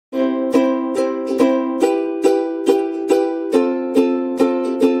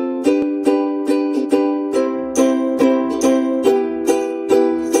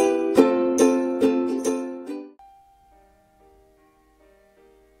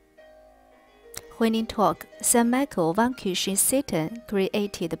HuilinTalk, St. Michael Vanquishing Satan,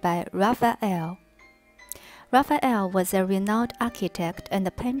 created by Raphael. Raphael was a renowned architect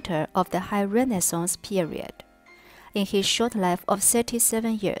and painter of the High Renaissance period. In his short life of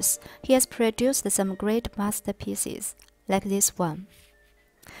 37 years, he has produced some great masterpieces, like this one.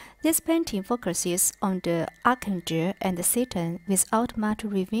 This painting focuses on the archangel and Satan without much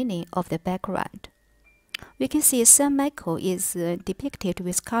revealing of the background. We can see St. Michael is depicted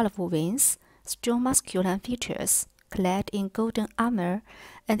with colorful wings, strong masculine features, clad in golden armor,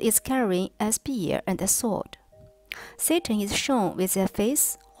 and is carrying a spear and a sword. Satan is shown with a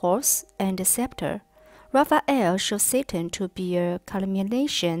face, horse, and a scepter. Raphael shows Satan to be a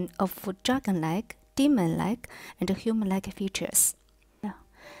culmination of dragon-like, demon-like, and human-like features.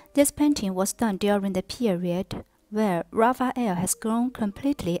 This painting was done during the period where Raphael has grown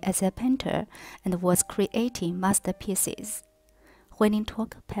completely as a painter and was creating masterpieces.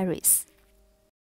 HuilinTalk, Paris.